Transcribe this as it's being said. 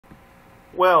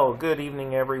Well, good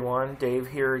evening, everyone. Dave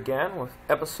here again with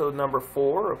episode number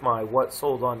 4 of my What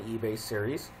Sold on eBay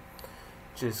series,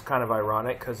 which is kind of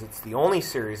ironic because it's the only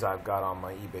series I've got on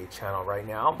my eBay channel right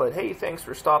now. But hey, thanks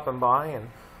for stopping by and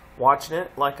watching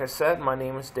it. Like I said, my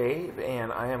name is Dave,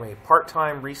 and I am a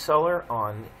part-time reseller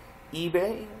on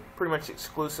eBay, pretty much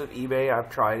exclusive eBay. I've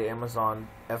tried Amazon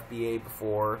FBA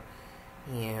before,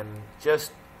 and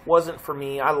just wasn't for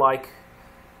me. I like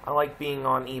being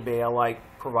on eBay. I like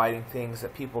providing things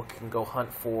that people can go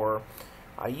hunt for.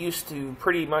 I used to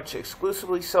pretty much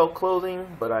exclusively sell clothing,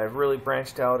 but I've really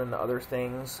branched out into other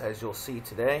things, as you'll see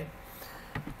today.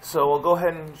 So I'll go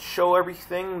ahead and show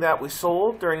everything that we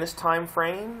sold during this time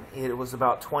frame. It was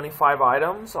about 25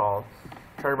 items. I'll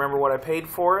try to remember what I paid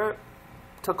for it.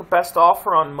 Took a best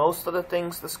offer on most of the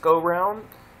things this go round,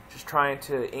 just trying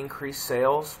to increase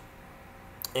sales.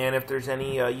 And if there's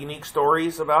any unique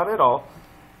stories about it, I'll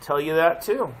tell you that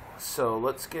too. So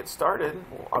let's get started.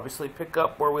 We'll obviously pick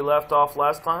up where we left off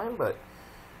last time, but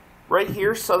right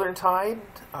here, Southern Tide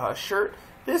shirt.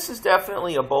 This is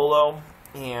definitely a bolo,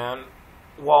 and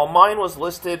while mine was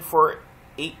listed for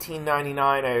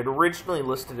 $18.99, I had originally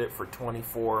listed it for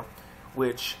 $24,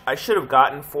 which I should have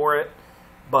gotten for it,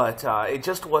 but it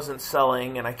just wasn't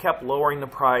selling, and I kept lowering the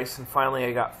price, and finally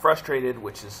I got frustrated,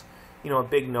 which is, a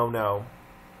big no-no.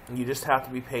 You just have to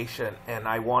be patient, and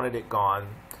I wanted it gone.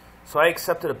 So I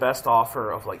accepted a best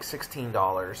offer of like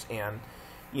 $16, and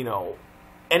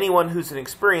anyone who's an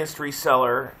experienced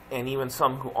reseller, and even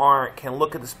some who aren't, can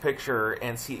look at this picture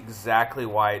and see exactly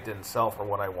why it didn't sell for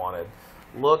what I wanted.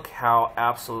 Look how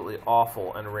absolutely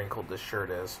awful and wrinkled this shirt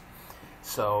is.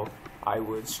 So I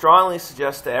would strongly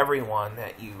suggest to everyone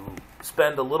that you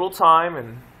spend a little time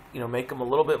and make them a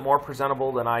little bit more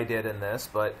presentable than I did in this,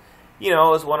 but it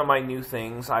was one of my new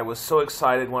things. I was so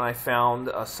excited when I found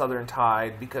a Southern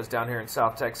Tide, because down here in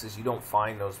South Texas you don't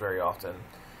find those very often.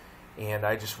 And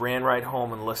I just ran right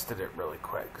home and listed it really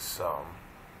quick.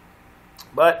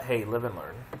 But hey, live and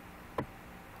learn.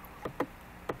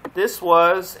 This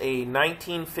was a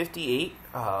 1958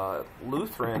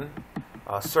 Lutheran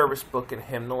service book and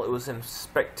hymnal. It was in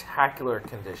spectacular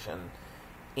condition,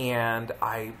 and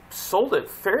I sold it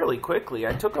fairly quickly.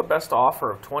 I took a best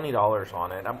offer of $20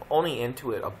 on it. I'm only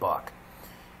into it $1.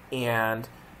 And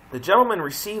the gentleman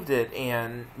received it,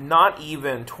 and not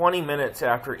even 20 minutes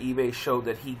after eBay showed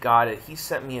that he got it, he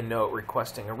sent me a note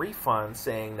requesting a refund,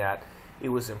 saying that it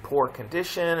was in poor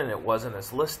condition and it wasn't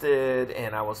as listed.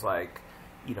 And I was like,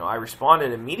 I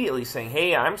responded immediately saying,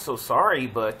 hey, I'm so sorry,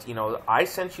 but I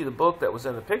sent you the book that was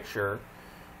in the picture.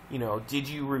 Did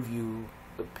you review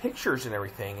the pictures and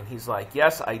everything? And he's like,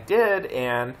 yes, I did,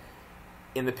 and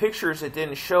in the pictures it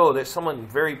didn't show that someone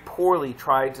very poorly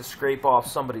tried to scrape off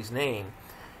somebody's name.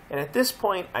 And at this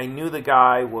point I knew the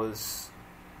guy was,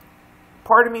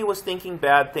 part of me was thinking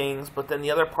bad things, but then the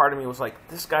other part of me was like,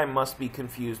 this guy must be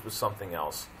confused with something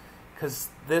else, because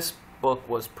this book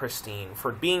was pristine.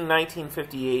 For being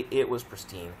 1958, it was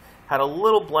pristine. Had a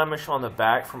little blemish on the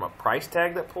back from a price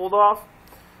tag that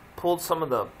pulled some of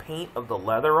the paint of the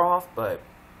leather off, but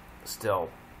still.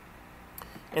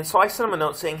 And so I sent him a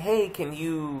note saying, hey, can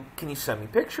you send me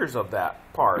pictures of that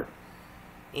part,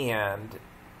 and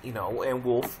and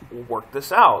we'll work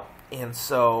this out. And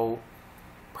so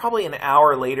probably an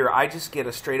hour later I just get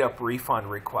a straight up refund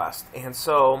request, and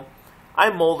so I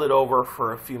mulled it over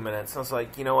for a few minutes. I was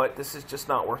like, you know what, this is just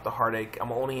not worth the heartache.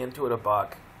 I'm only into it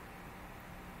 $1.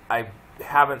 I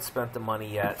haven't spent the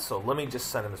money yet, so let me just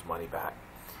send him his money back.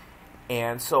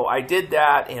 And so I did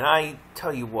that, and I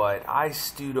tell you what, I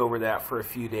stewed over that for a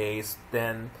few days.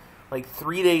 Then, like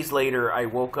 3 days later, I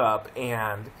woke up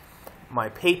and my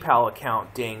PayPal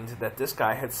account dinged that this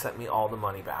guy had sent me all the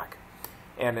money back.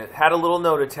 And it had a little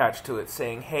note attached to it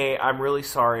saying, hey, I'm really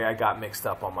sorry, I got mixed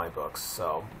up on my books.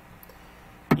 So,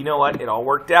 you know what, it all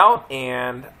worked out,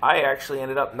 and I actually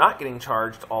ended up not getting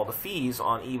charged all the fees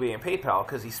on eBay and PayPal,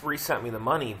 because he resent me the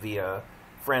money via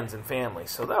friends and family.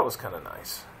 So that was kind of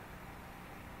nice.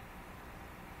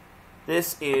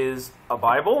 This is a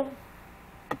Bible,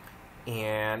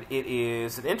 and it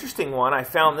is an interesting one. I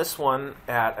found this one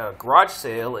at a garage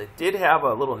sale. It did have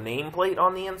a little nameplate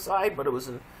on the inside, but it was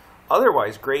in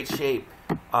otherwise great shape.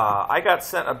 I got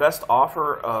sent a best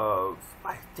offer of,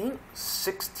 I think,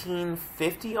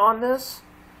 $16.50 on this,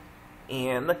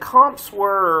 and the comps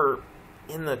were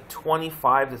in the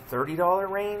 $25 to $30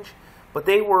 range, but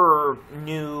they were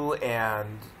new,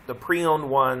 and the pre-owned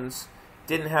ones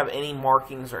didn't have any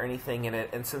markings or anything in it.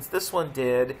 And since this one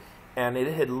did, and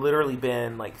it had literally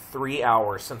been like 3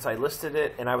 hours since I listed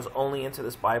it, and I was only into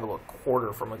this Bible a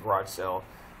quarter from a garage sale,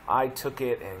 I took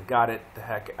it and got it the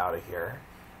heck out of here.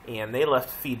 and they left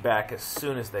feedback as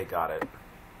soon as they got it.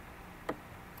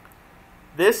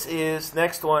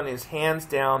 Next one is hands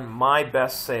down my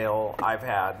best sale I've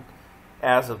had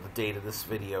as of the date of this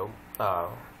video.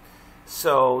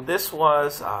 So this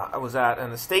was, I was at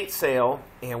an estate sale,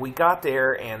 and we got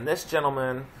there, and this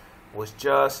gentleman was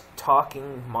just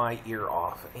talking my ear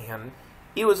off, and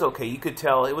it was okay. You could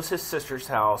tell it was his sister's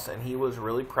house, and he was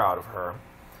really proud of her.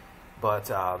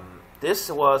 But this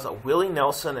was a Willie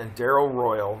Nelson and Darrell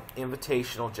Royal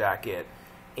invitational jacket,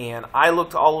 and I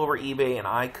looked all over eBay, and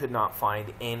I could not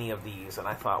find any of these, and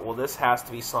I thought, well, this has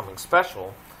to be something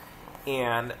special.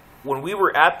 And when we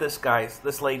were at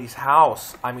this lady's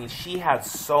house, I mean, she had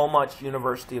so much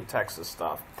University of Texas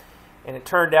stuff. And it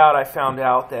turned out, I found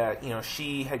out that,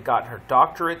 she had gotten her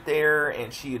doctorate there,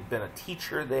 and she had been a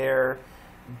teacher there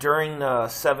during the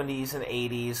 70s and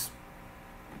 80s.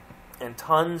 And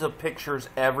tons of pictures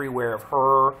everywhere of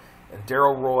her and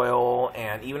Darrell Royal,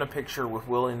 and even a picture with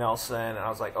Willie Nelson. And I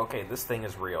was like, okay, this thing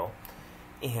is real.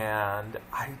 And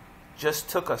I just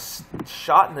took a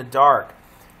shot in the dark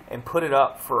and put it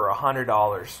up for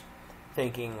 $100,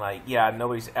 thinking like, yeah,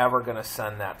 nobody's ever going to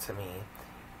send that to me.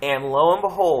 And lo and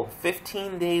behold,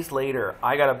 15 days later,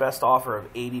 I got a best offer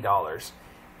of $80.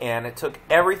 And it took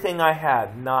everything I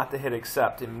had not to hit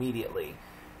accept immediately.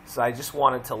 So I just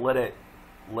wanted to let it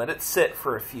sit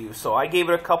for a few. So I gave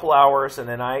it a couple hours, and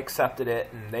then I accepted it,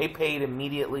 and they paid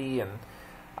immediately. And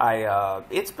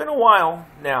it's been a while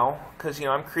now, because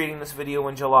I'm creating this video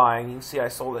in July, and you can see I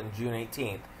sold it in June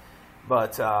 18th.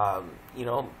 But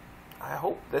I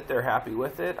hope that they're happy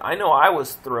with it. I know I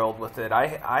was thrilled with it.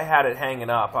 I had it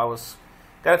hanging up.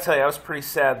 Gotta tell you, I was pretty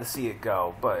sad to see it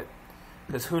go, but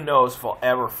because who knows if I'll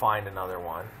ever find another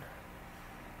one.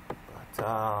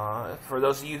 But for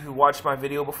those of you who watched my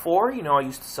video before, I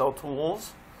used to sell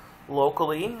tools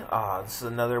locally. This is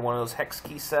another one of those hex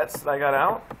key sets that I got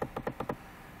out.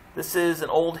 This is an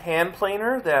old hand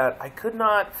planer that I could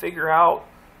not figure out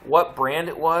what brand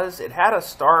it was. It had a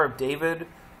Star of David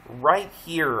right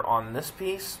here on this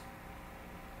piece,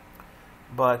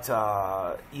 but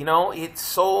it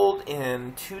sold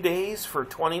in 2 days for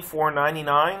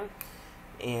 $24.99,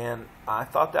 and I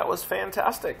thought that was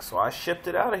fantastic, so I shipped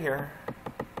it out of here.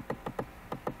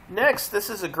 Next,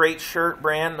 this is a great shirt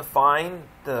brand to find.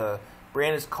 The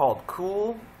brand is called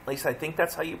Cool. At least I think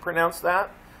that's how you pronounce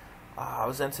that. I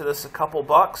was into this a couple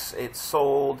bucks. It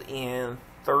sold in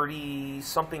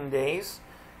 30-something days,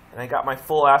 and I got my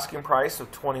full asking price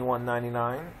of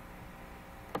 $21.99.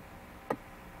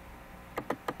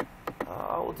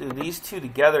 We'll do these two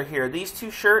together here. These two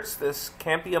shirts, this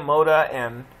Campia Moda,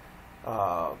 and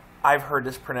I've heard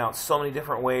this pronounced so many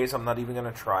different ways, I'm not even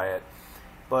going to try it.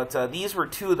 But these were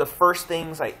two of the first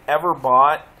things I ever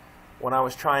bought when I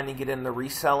was trying to get into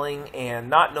reselling, and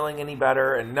not knowing any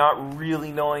better, and not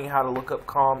really knowing how to look up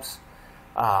comps.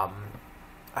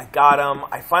 I got them.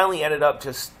 I finally ended up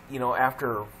just,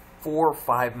 after 4 or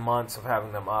 5 months of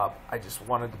having them up, I just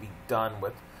wanted to be done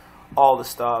with all the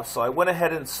stuff. So I went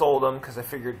ahead and sold them, because I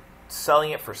figured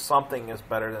selling it for something is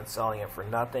better than selling it for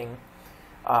nothing.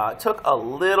 Took a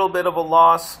little bit of a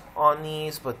loss on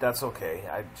these, but that's okay.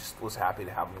 I just was happy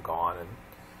to have them gone and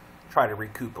try to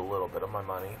recoup a little bit of my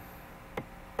money.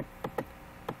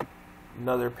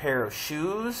 Another pair of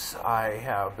shoes. I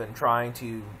have been trying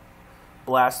to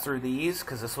blast through these,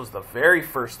 because this was the very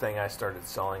first thing I started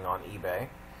selling on eBay.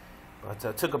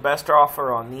 But took a best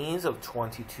offer on these of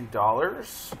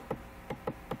 $22.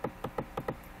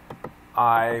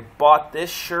 I bought this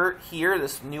shirt here,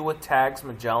 this New with Tags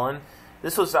Magellan.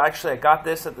 This was actually, I got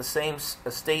this at the same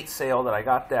estate sale that I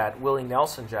got that Willie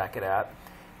Nelson jacket at.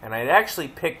 And I'd actually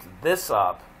picked this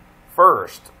up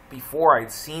first before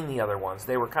I'd seen the other ones.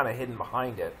 They were kind of hidden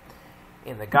behind it.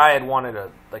 And the guy had wanted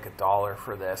like $1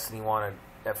 for this, and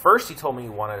at first he told me he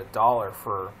wanted $1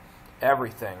 for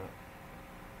everything,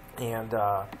 and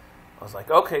I was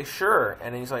like, okay, sure.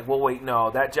 And he's like, well, wait,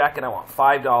 no, that jacket I want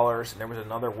 $5, and there was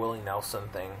another Willie Nelson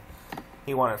thing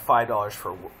he wanted $5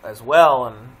 for as well,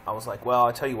 and I was like, well,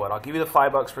 I'll tell you what, I'll give you the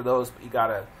 $5 for those, but you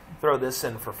gotta throw this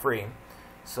in for free.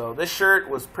 So this shirt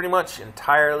was pretty much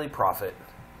entirely profit.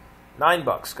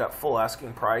 $9, got full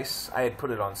asking price. I had put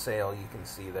it on sale, you can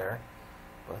see there.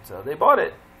 But they bought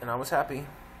it, and I was happy.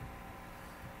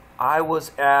 I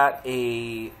was at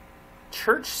a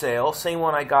church sale, same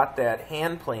one I got that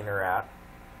hand planer at,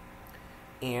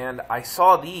 and I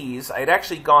saw these. I had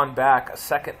actually gone back a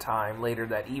second time later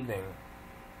that evening,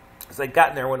 because I'd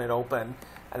gotten there when it opened,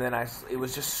 and then it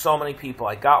was just so many people.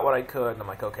 I got what I could, and I'm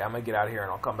like, okay, I'm going to get out of here,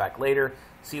 and I'll come back later,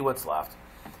 see what's left.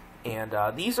 And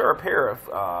these are a pair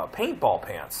of paintball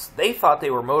pants. They thought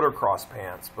they were motocross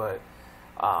pants, but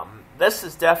This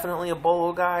is definitely a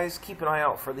bolo, guys. Keep an eye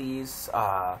out for these.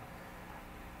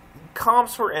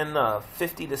 Comps were in the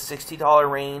 $50 to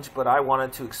 $60 range, but I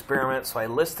wanted to experiment, so I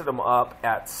listed them up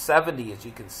at $70, as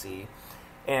you can see.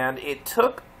 And it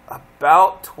took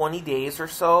about 20 days or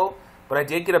so, but I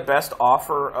did get a best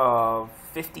offer of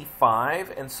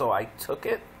 $55, and so I took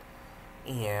it.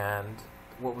 And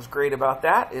what was great about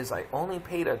that is I only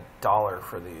paid $1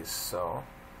 for these, so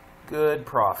good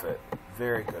profit,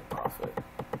 very good profit.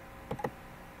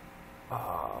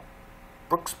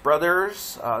 Brooks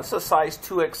Brothers, this is a size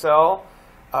 2XL.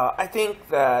 I think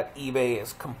that eBay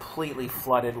is completely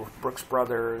flooded with Brooks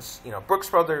Brothers, Brooks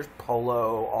Brothers,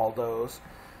 Polo, all those.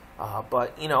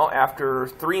 But, after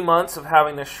 3 months of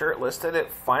having this shirt listed,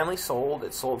 it finally sold.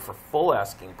 It sold for full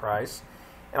asking price.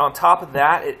 And on top of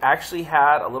that, it actually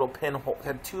had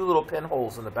had 2 little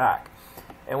pinholes in the back.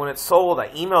 And when it sold, I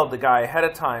emailed the guy ahead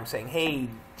of time saying, hey,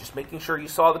 just making sure you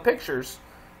saw the pictures,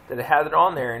 that it had it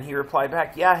on there. And he replied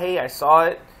back, yeah, hey, I saw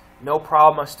it. No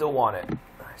problem. I still want it.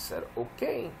 I said,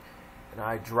 okay. And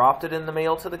I dropped it in the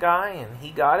mail to the guy, and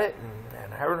he got it,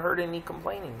 and I haven't heard any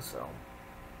complaining. So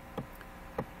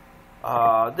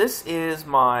this is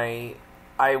my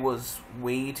I was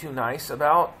way too nice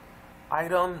about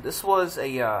item. This was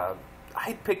I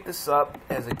picked this up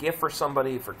as a gift for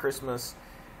somebody for Christmas,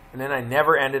 and then I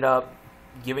never ended up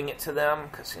giving it to them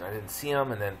because I didn't see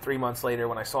them. And then 3 months later,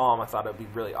 when I saw them, I thought it would be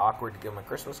really awkward to give them a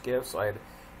Christmas gift, so I had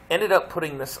ended up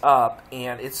putting this up,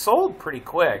 and it sold pretty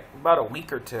quick, about a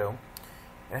week or two.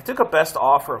 And I took a best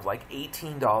offer of like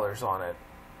 $18 on it,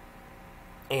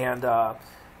 and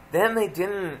then they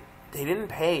didn't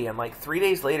pay. And like 3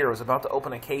 days later, I was about to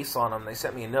open a case on them. They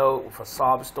sent me a note with a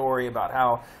sob story about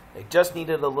how they just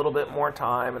needed a little bit more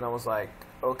time, and I was like,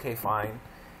 okay, fine.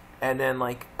 And then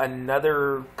like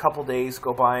another couple days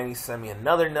go by, and he sent me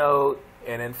another note,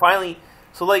 and then finally,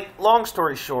 so like long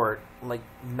story short, like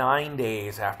 9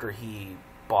 days after he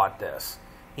bought this,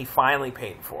 he finally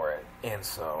paid for it. And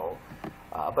so,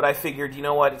 but I figured, you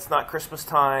know what, it's not Christmas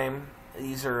time.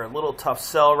 These are a little tough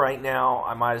sell right now.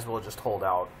 I might as well just hold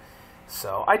out.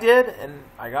 So I did, and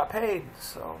I got paid.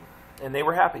 So, and they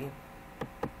were happy.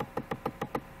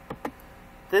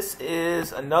 This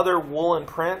is another Woolen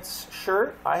Prince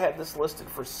shirt. I had this listed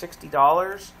for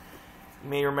 $60. You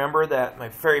may remember that my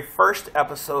very first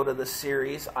episode of this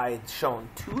series, I had shown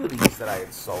 2 of these that I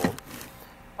had sold.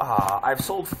 I've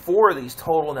sold 4 of these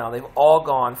total now. They've all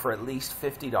gone for at least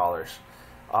 $50.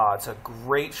 It's a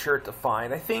great shirt to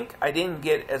find. I think I didn't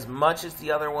get as much as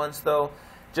the other ones, though,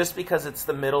 just because it's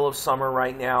the middle of summer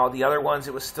right now. The other ones,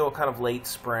 it was still kind of late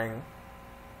spring.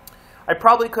 I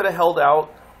probably could have held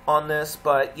out on this,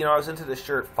 but I was into this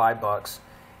shirt $5,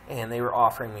 and they were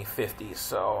offering me $50,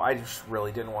 so I just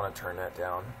really didn't want to turn that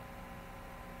down.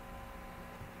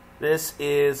 This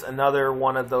is another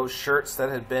one of those shirts that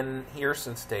had been here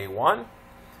since day one,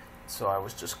 so I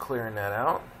was just clearing that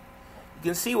out. You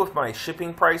can see with my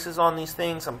shipping prices on these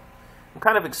things, I'm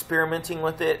kind of experimenting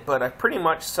with it, but I've pretty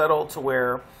much settled to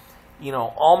where,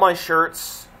 all my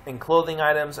shirts and clothing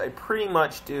items I pretty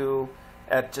much do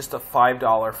at just a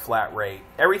 $5 flat rate.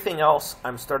 Everything else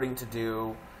I'm starting to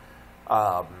do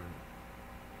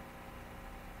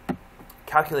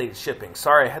calculated shipping.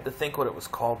 Sorry, I had to think what it was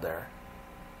called there.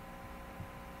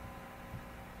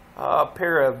 A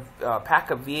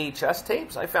pack of VHS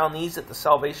tapes. I found these at the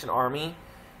Salvation Army,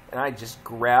 and I just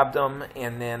grabbed them.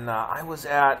 And then I was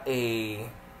at where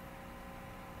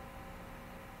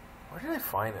did I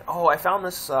find it? Oh, I found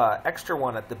this extra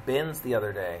one at the bins the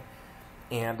other day.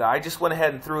 And I just went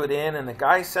ahead and threw it in, and the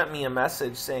guy sent me a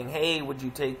message saying, hey, would you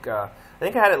take, I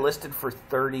think I had it listed for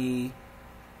 30,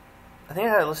 I think I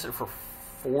had it listed for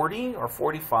 40 or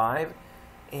 45,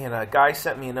 and a guy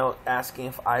sent me a note asking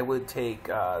if I would take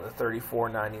the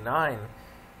 $34.99,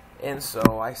 and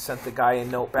so I sent the guy a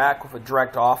note back with a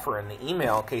direct offer in the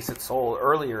email in case it sold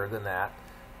earlier than that,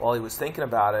 while he was thinking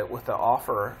about it with the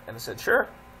offer, and I said, sure.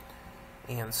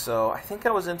 And so I think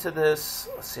I was into this,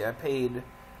 let's see, I paid,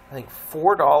 I think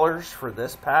 $4 for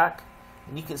this pack,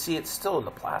 and you can see it's still in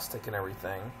the plastic and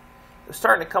everything. It was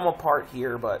starting to come apart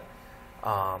here, but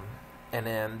and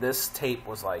then this tape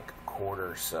was like a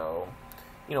quarter, so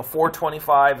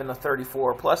 $4.25 and the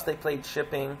 34. Plus they paid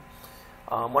shipping.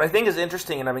 What I think is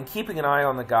interesting, and I've been keeping an eye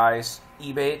on the guy's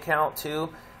eBay account too.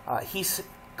 He's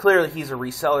clearly a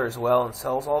reseller as well and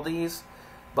sells all these.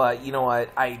 But you know what?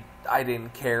 I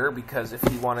didn't care, because if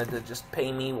he wanted to just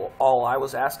pay me all I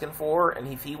was asking for, and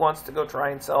if he wants to go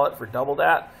try and sell it for double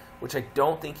that, which I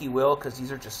don't think he will because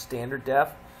these are just standard def,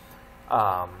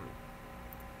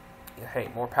 hey,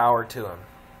 more power to him.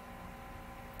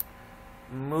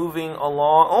 Moving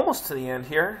along, almost to the end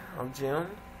here of June.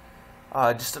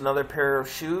 Just another pair of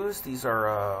shoes. These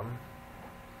are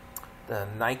the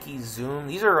Nike Zoom.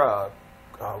 These are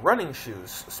running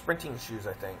shoes, sprinting shoes,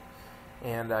 I think.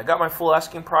 And I got my full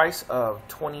asking price of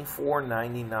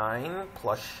 $24.99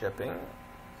 plus shipping.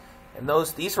 And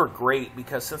these were great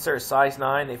because since they're a size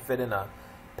 9, they fit in a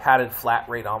padded flat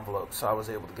rate envelope, so I was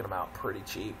able to get them out pretty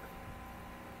cheap.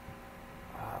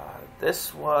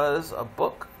 This was a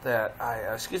book that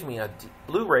a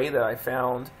Blu-ray that I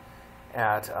found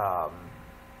at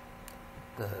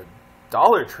the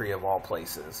Dollar Tree of all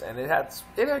places, and it had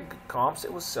good comps.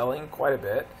 It was selling quite a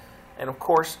bit, and of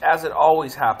course, as it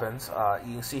always happens,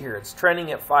 you can see here it's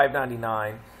trending at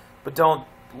 $5.99. But don't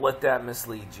let that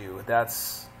mislead you.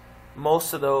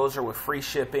 Most of those are with free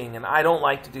shipping, and I don't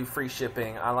like to do free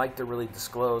shipping. I like to really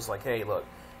disclose, like, hey, look,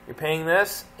 you're paying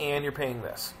this and you're paying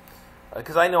this,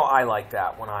 because I know I like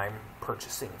that when I'm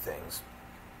purchasing things.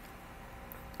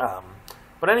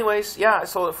 But anyways, yeah, I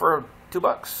sold it for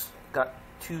 $2. Got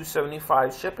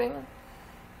 $2.75 shipping,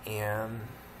 and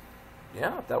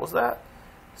yeah, that was that.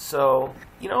 So,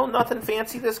 nothing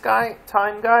fancy this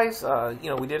time, guys.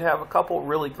 We did have a couple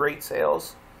really great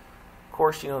sales. Of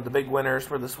course, the big winners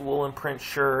were this woolen print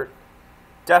shirt,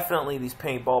 definitely these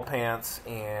paintball pants,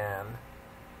 and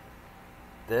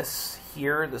this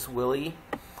Willie.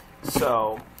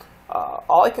 So,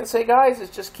 all I can say, guys, is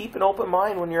just keep an open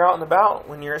mind when you're out and about,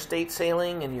 when you're estate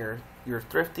sailing and you're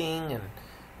thrifting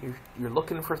and you're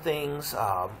looking for things.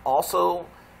 Also,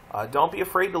 don't be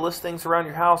afraid to list things around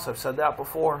your house. I've said that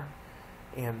before,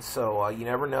 and so you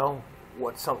never know.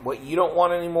 What you don't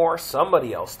want anymore,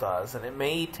 somebody else does, and it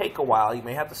may take a while. You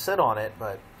may have to sit on it,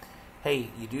 but hey,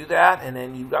 you do that, and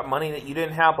then you've got money that you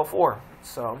didn't have before.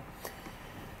 So,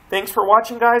 thanks for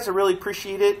watching, guys. I really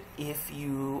appreciate it. If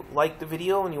you like the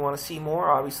video and you want to see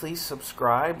more, obviously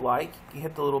subscribe, like, you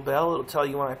hit the little bell. It'll tell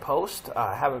you when I post.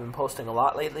 I haven't been posting a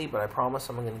lot lately, but I promise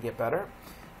I'm going to get better.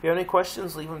 If you have any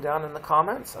questions, leave them down in the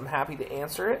comments. I'm happy to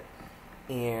answer it.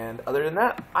 And other than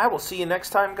that, I will see you next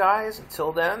time, guys.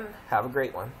 Until then, have a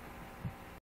great one.